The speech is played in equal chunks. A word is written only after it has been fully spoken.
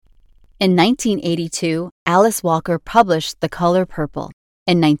In 1982, Alice Walker published The Color Purple.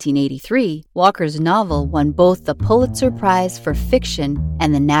 In 1983, Walker's novel won both the Pulitzer Prize for Fiction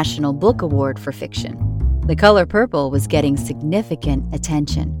and the National Book Award for Fiction. The Color Purple was getting significant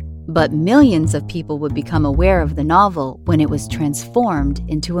attention, but millions of people would become aware of the novel when it was transformed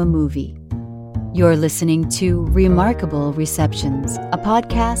into a movie. You're listening to Remarkable Receptions, a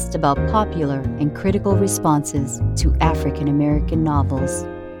podcast about popular and critical responses to African American novels.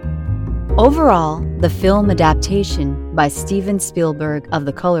 Overall, the film adaptation by Steven Spielberg of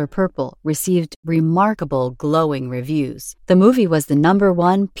The Color Purple received remarkable glowing reviews. The movie was the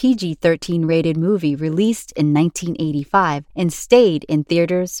 #1 PG-13 rated movie released in 1985 and stayed in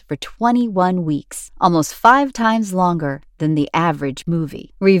theaters for 21 weeks, almost 5 times longer than the average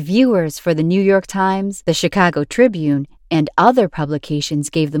movie. Reviewers for the New York Times, the Chicago Tribune, and other publications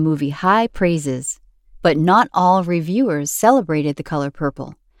gave the movie high praises. But not all reviewers celebrated The Color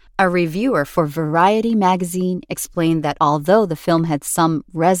Purple. A reviewer for Variety magazine explained that although the film had some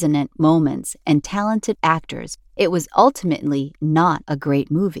resonant moments and talented actors, it was ultimately not a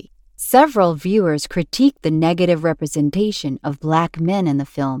great movie. Several viewers critiqued the negative representation of Black men in the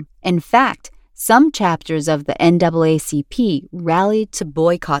film. In fact, some chapters of the NAACP rallied to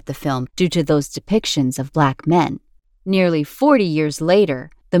boycott the film due to those depictions of Black men. Nearly 40 years later,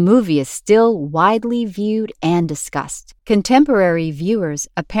 the movie is still widely viewed and discussed. Contemporary viewers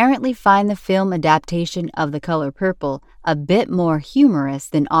apparently find the film adaptation of The Color Purple a bit more humorous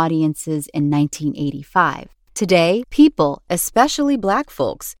than audiences in 1985. Today, people, especially Black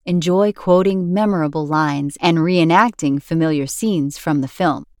folks, enjoy quoting memorable lines and reenacting familiar scenes from the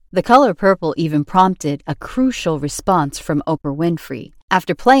film. The Color Purple even prompted a crucial response from Oprah Winfrey.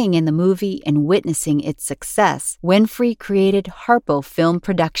 After playing in the movie and witnessing its success, Winfrey created Harpo Film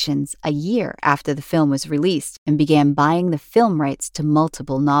Productions a year after the film was released and began buying the film rights to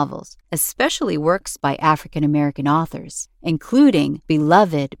multiple novels, especially works by African American authors, including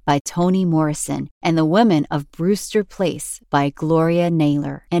Beloved by Toni Morrison and The Women of Brewster Place by Gloria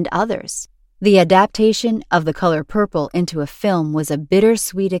Naylor and others. The adaptation of The Color Purple into a film was a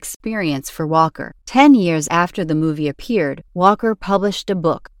bittersweet experience for Walker. 10 years after the movie appeared, Walker published a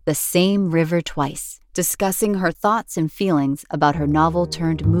book, The Same River Twice, discussing her thoughts and feelings about her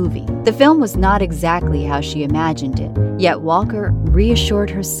novel-turned-movie. The film was not exactly how she imagined it, yet Walker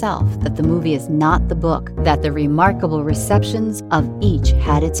reassured herself that the movie is not the book, that the remarkable receptions of each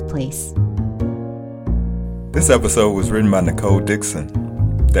had its place. This episode was written by Nicole Dixon.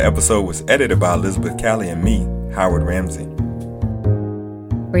 The episode was edited by Elizabeth Callie and me, Howard Ramsey.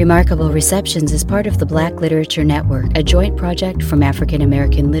 Remarkable Receptions is part of the Black Literature Network, a joint project from African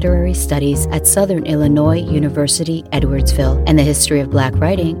American Literary Studies at Southern Illinois University, Edwardsville, and the History of Black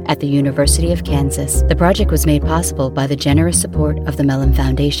Writing at the University of Kansas. The project was made possible by the generous support of the Mellon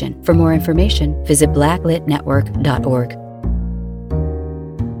Foundation. For more information, visit blacklitnetwork.org.